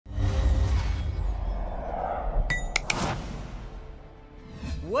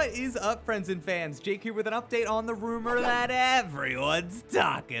What is up, friends and fans? Jake here with an update on the rumor that everyone's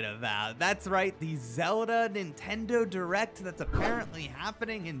talking about. That's right, the Zelda Nintendo Direct that's apparently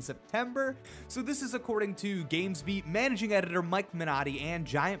happening in September. So this is according to GamesBeat managing editor Mike Minotti and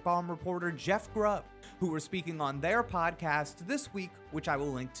Giant Bomb reporter Jeff Grubb, who were speaking on their podcast this week, which I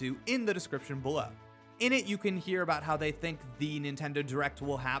will link to in the description below. In it, you can hear about how they think the Nintendo Direct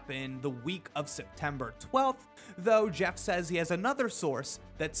will happen the week of September 12th, though Jeff says he has another source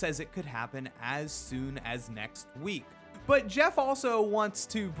that says it could happen as soon as next week. But Jeff also wants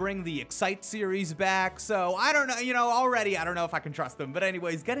to bring the Excite series back, so I don't know, already I don't know if I can trust him. But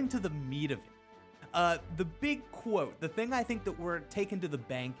anyways, getting to the meat of it. The big quote, the thing I think that we're taking to the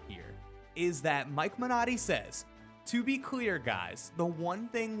bank here, is that Mike Minotti says, to be clear, guys, the one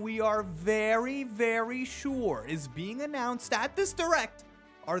thing we are very, very sure is being announced at this Direct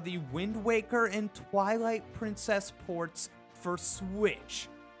are the Wind Waker and Twilight Princess ports for Switch.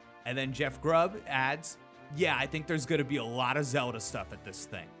 And then Jeff Grubb adds, yeah, I think there's gonna be a lot of Zelda stuff at this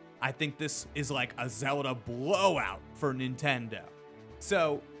thing. I think this is like a Zelda blowout for Nintendo.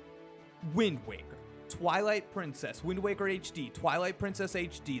 So, Wind Waker, Twilight Princess, Wind Waker HD, Twilight Princess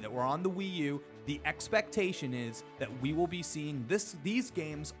HD that were on the Wii U, the expectation is that we will be seeing these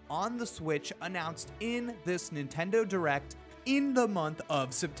games on the Switch announced in this Nintendo Direct in the month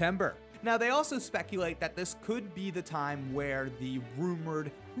of September. Now, they also speculate that this could be the time where the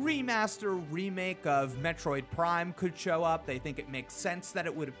rumored remaster remake of Metroid Prime could show up. They think it makes sense that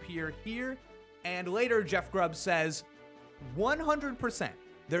it would appear here. And later, Jeff Grubb says, 100%,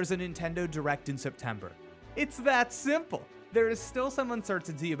 there's a Nintendo Direct in September. It's that simple. There is still some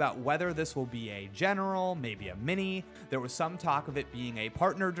uncertainty about whether this will be a general, maybe a mini. There was some talk of it being a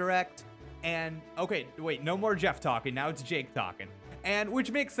partner direct. And, okay, wait, no more Jeff talking. Now it's Jake talking. And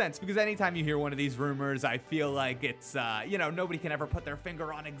which makes sense because anytime you hear one of these rumors, I feel like it's, nobody can ever put their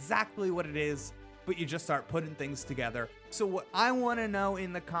finger on exactly what it is, but you just start putting things together. So what I want to know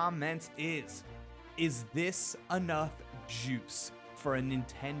in the comments is this enough juice for a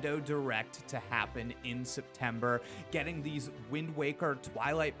Nintendo Direct to happen in September, getting these Wind Waker,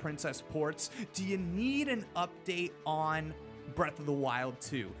 Twilight Princess ports? Do you need an update on Breath of the Wild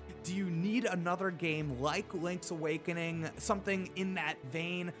 2? Do you need another game like Link's Awakening, something in that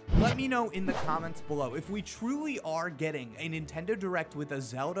vein? Let me know in the comments below. If we truly are getting a Nintendo Direct with a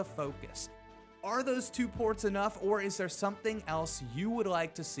Zelda focus, are those two ports enough, or is there something else you would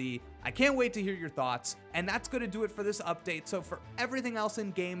like to see? I can't wait to hear your thoughts, and that's going to do it for this update. So for everything else in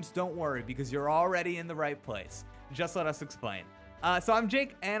games, don't worry, because you're already in the right place. Just let us explain. So I'm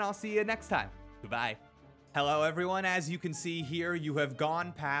Jake, and I'll see you next time. Goodbye. Hello, everyone. As you can see here, you have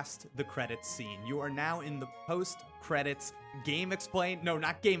gone past the credits scene. You are now in the post-credits GameXplain. No,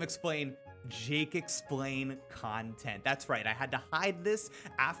 not GameXplain. GameXplain content. That's right, I had to hide this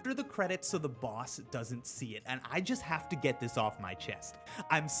after the credits so the boss doesn't see it, and I just have to get this off my chest.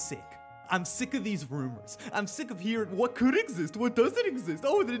 I'm sick. I'm sick of these rumors. I'm sick of hearing what could exist, what doesn't exist.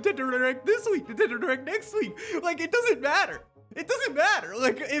 Oh, the Nintendo Direct this week, Nintendo Direct next week. Like, it doesn't matter. It doesn't matter,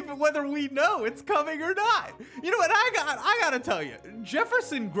 like, whether we know it's coming or not. You know what, I gotta tell you,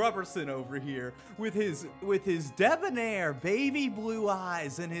 Jefferson Grubberson over here with his debonair baby blue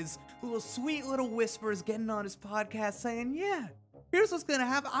eyes and his little sweet little whispers getting on his podcast saying, yeah, here's what's gonna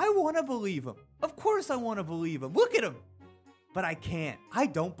happen. I wanna believe him. Of course I wanna believe him. Look at him. But I can't. I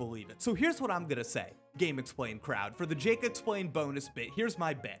don't believe it. So here's what I'm gonna say, GameXplain crowd. For the GameXplain bonus bit, here's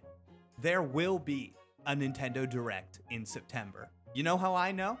my bet. There will be a Nintendo Direct in September. You know how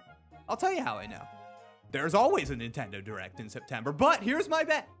I know? I'll tell you how I know. There's always a Nintendo Direct in September, but here's my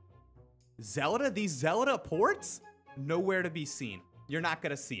bet. These Zelda ports, nowhere to be seen. You're not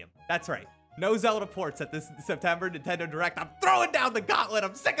gonna see them. That's right. No Zelda ports at this September Nintendo Direct. I'm throwing down the gauntlet.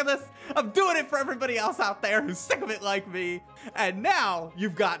 I'm sick of this. I'm doing it for everybody else out there who's sick of it like me. And now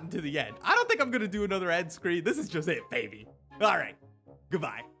you've gotten to the end. I don't think I'm gonna do another end screen. This is just it, baby. All right.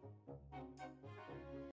 Goodbye.